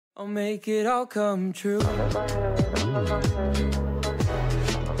I'll make it all come true.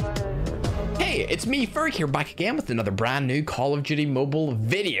 Hey, it's me, Ferg, here back again with another brand new Call of Duty Mobile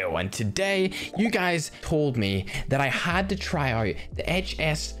video. And today, you guys told me that I had to try out the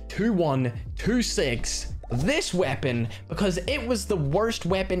HS2126, this weapon, because it was the worst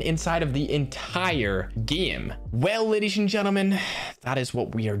weapon inside of the entire game. Well, ladies and gentlemen, that is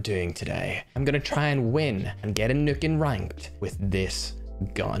what we are doing today. I'm gonna try and win and get a nuke in ranked with this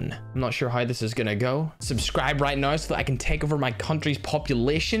gun. I'm not sure how this is gonna go. Subscribe right now so that I can take over my country's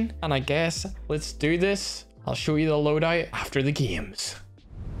population. And I guess let's do this. I'll show you the loadout after the games.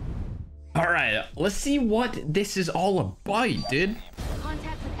 All right, let's see what this is all about, dude.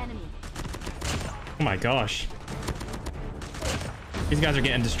 Contact with enemy. Oh my gosh. These guys are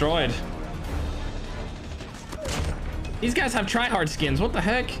getting destroyed. These guys have tryhard skins. What the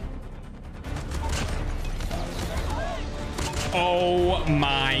heck? Oh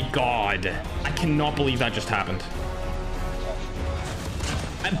my god. I cannot believe that just happened.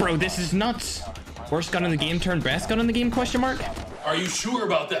 Bro, this is nuts. Worst gun in the game turned best gun in the game, question mark? Are you sure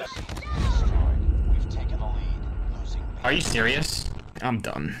about that? Are you serious? I'm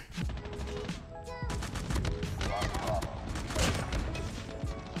done.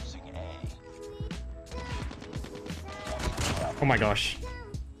 Oh my gosh.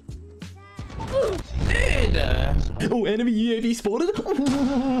 Oh, enemy UAV spotted.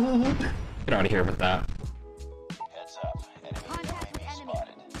 Get out of here with that. Heads up. Enemy UAV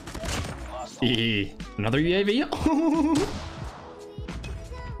spotted. Another UAV.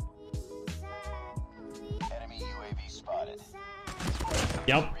 Enemy UAV spotted.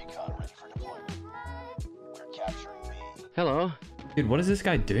 Yep. Recon ready for deployment. We're capturing B. Hello. Dude, what is this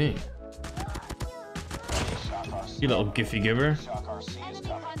guy doing? Shock RC. You little goofy goober. Shock RC is Enemy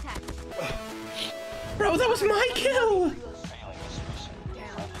coming. contact. Bro, that was my kill. Failing this mission.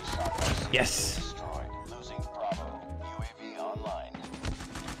 Friendly Shock RC Yes. destroyed. Losing Bravo. UAV online.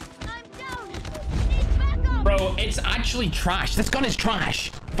 I'm down. Need backup. Bro, it's actually trash. This gun is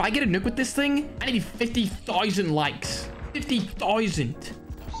trash. If I get a nuke with this thing, I need 50,000 likes. 50,000. Losing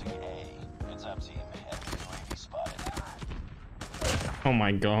A. Heads up team. Enemy UAV spotted. Oh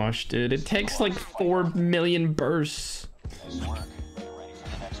my gosh, dude. It takes like 4 million bursts. Nice work. Get ready for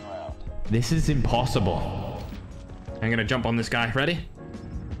the next round. This is impossible. I'm gonna jump on this guy. Ready?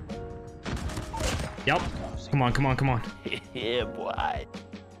 Yep. Come on, come on, come on. Yeah, boy.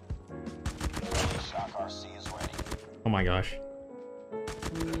 Friendly Shock RC is ready. Oh my gosh.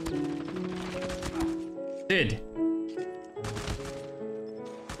 Dude.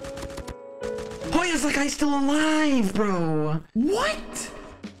 Why is that guy still alive, bro? What?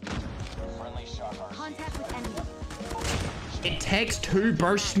 Friendly Shock RC. Contact with enemy. It takes 2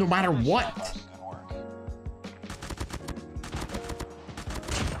 bursts no matter what.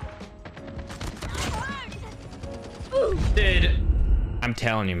 Good work. Dude, I'm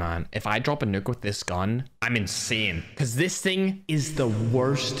telling you, man, if I drop a nuke with this gun, I'm insane. Because this thing is the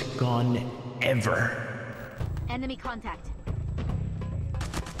worst gun ever. Enemy contact.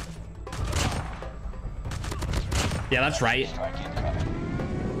 Yeah, that's right. Strike incoming.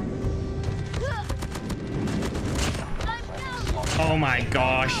 I'm down. Oh my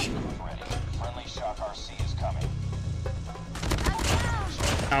gosh. Ready. Friendly Shock RC is coming.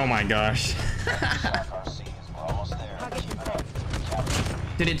 I'm down. Oh my gosh. Shock RC is we're almost there. Keep it up. Capture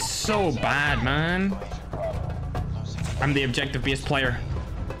B. Dude, it's so bad, man. Major Bravo. Losing I'm the objective-based player.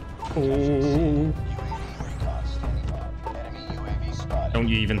 Oh. UAV recon standing by. Enemy UAV spotted. Don't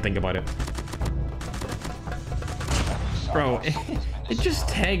you even think about it. Bro, it just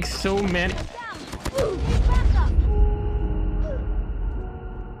takes so many. Down. Need backup.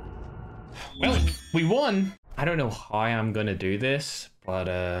 Well, we won. I don't know how I'm gonna do this, but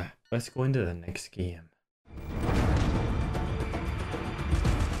let's go into the next game.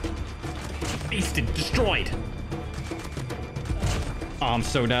 Beasted, destroyed. Oh, I'm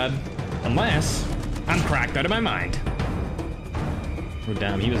so dead. Unless I'm cracked out of my mind. Oh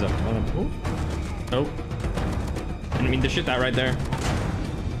damn, he was up. Oh. Oh. Didn't mean to shoot that right there.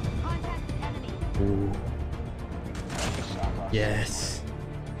 Contact with enemy. Ooh. Yes.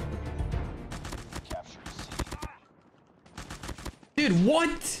 Capture C. Dude,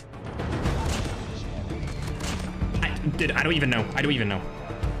 what? Dude, I don't even know. I don't even know.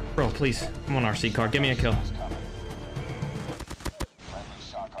 Bro, please. Come on, RC car. Give me a kill. Friendly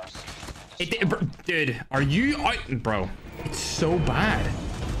Shock RC. Dude, are you... Bro, it's so bad.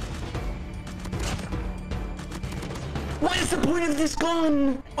 What is the point of this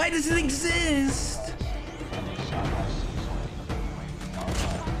gun? Why does it exist? UAV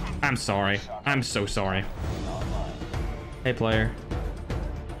I'm sorry. I'm so sorry. Hey, player.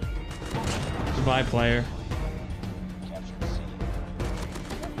 Goodbye, player. Captured C.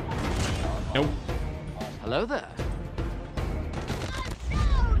 Nope. Hello there.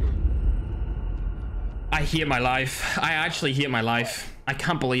 I hate my life. I actually hate my life. I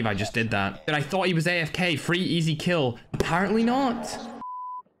can't believe I just did that. But I thought he was AFK. Free, easy kill. Apparently not.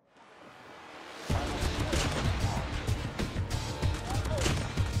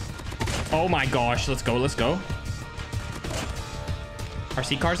 Oh my gosh. Let's go. Let's go.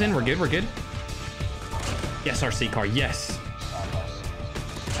 RC car's in. We're good. We're good. Yes, RC car. Yes.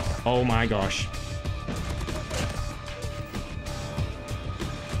 Oh my gosh.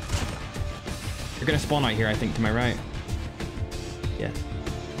 You're gonna spawn out here, I think, to my right. Yeah.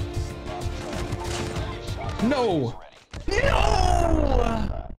 No!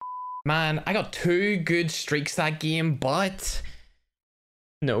 No! Man, I got 2 good streaks that game, but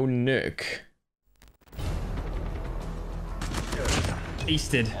no nuke.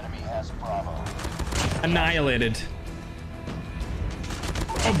 Beasted. Enemy has Bravo. Annihilated.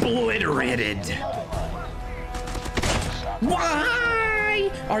 Obliterated.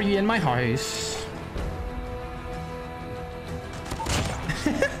 Why are you in my house?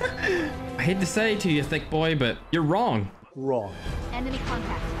 I hate to say to you, thick boy, but you're wrong. Wrong. Enemy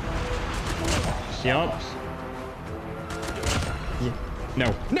contact. Yup. Yeah.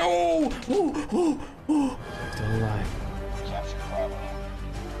 No. No! Ooh, ooh, ooh. Still alive. Captured Bravo.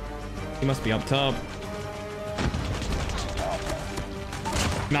 He must be up top.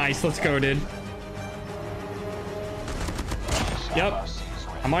 Nice. Let's go, dude. Yep.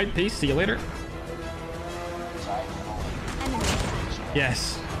 I'm out. Peace. See you later. Enemy.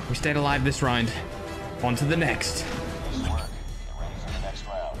 Yes. We stayed alive this round. On to the next. Nice work. Get ready for the next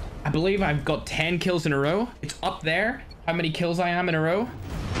round. I believe I've got 10 kills in a row. It's up there. How many kills I am in a row?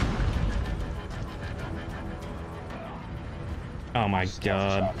 Oh my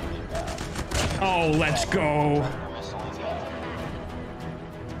god. Oh, let's go.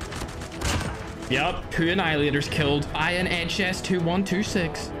 Yup, 2 annihilators killed. I an HS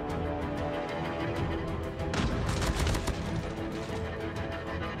 2126.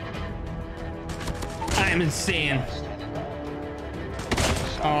 I am insane.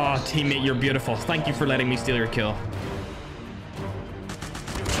 Oh, teammate, you're beautiful. Thank you for letting me steal your kill.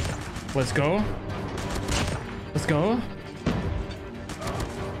 Let's go. Let's go.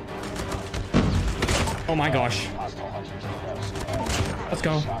 Oh my gosh. Let's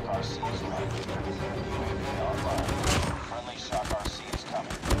go.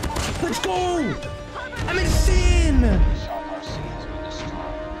 Let's go! I'm insane!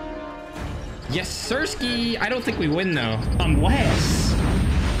 Yes, Sirski. I don't think we win though. Unless.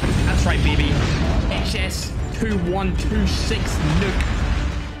 That's right, baby. HS 2126 nuke.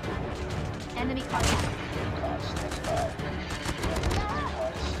 Enemy contact.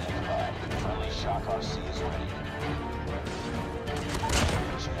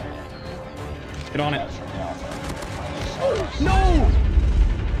 Get on it. No!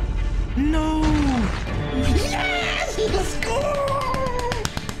 No! Yes! Let's go!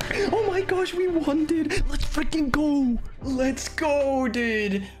 Oh my gosh, we won, dude. Let's freaking go. Let's go,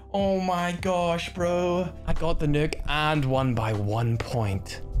 dude. Oh my gosh, bro. I got the nuke and won by 1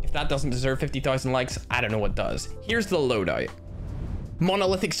 point. If that doesn't deserve 50,000 likes, I don't know what does. Here's the loadout.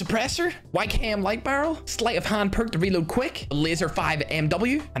 Monolithic suppressor, YKM light barrel, sleight of hand perk to reload quick, laser 5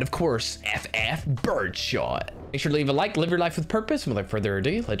 MW, and of course, FF birdshot. Make sure to leave a like, live your life with purpose. And without further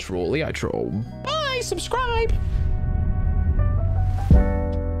ado, let's roll the outro. Bye, subscribe.